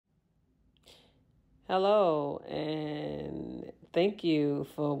Hello, and thank you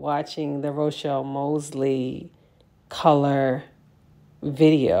for watching the Rochelle Mosley color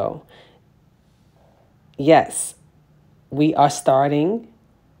video. Yes, we are starting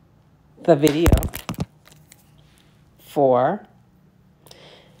the video for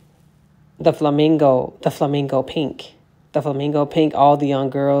the flamingo pink. The flamingo pink, all the young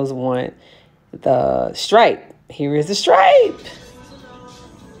girls want the stripe. Here is the stripe.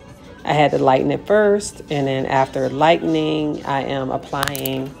 I had to lighten it first, and then after lightening, I am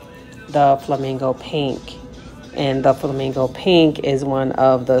applying the flamingo pink. And the flamingo pink is one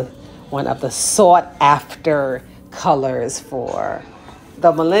of the sought after colors for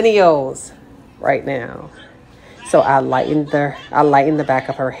the millennials right now. So I lightened the back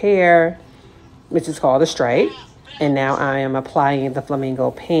of her hair, which is called a stripe, and now I am applying the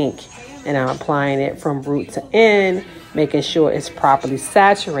flamingo pink, and I'm applying it from root to end, making sure it's properly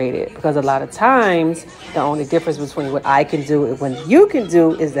saturated, because a lot of times the only difference between what I can do and what you can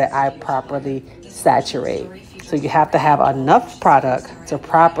do is that I properly saturate. So you have to have enough product to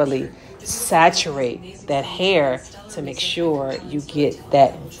properly saturate that hair to make sure you get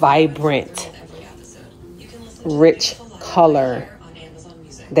that vibrant, rich color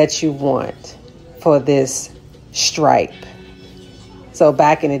that you want for this stripe. So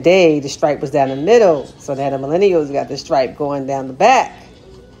back in the day, the stripe was down the middle. So now the millennials got the stripe going down the back.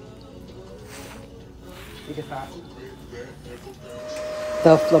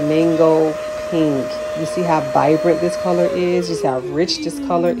 The flamingo pink. You see how vibrant this color is? You see how rich this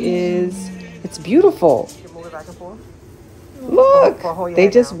color is? It's beautiful. Look, they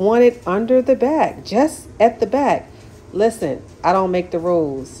just want it under the back, just at the back. Listen, I don't make the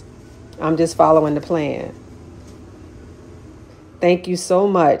rules. I'm just following the plan. Thank you so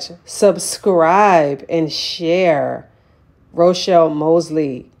much. Subscribe and share Rochelle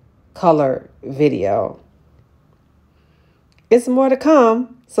Mosley color video. It's more to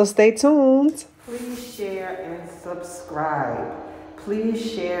come, so stay tuned. Please share and subscribe.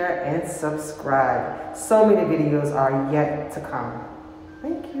 Please share and subscribe. So many videos are yet to come.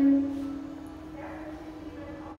 Thank you.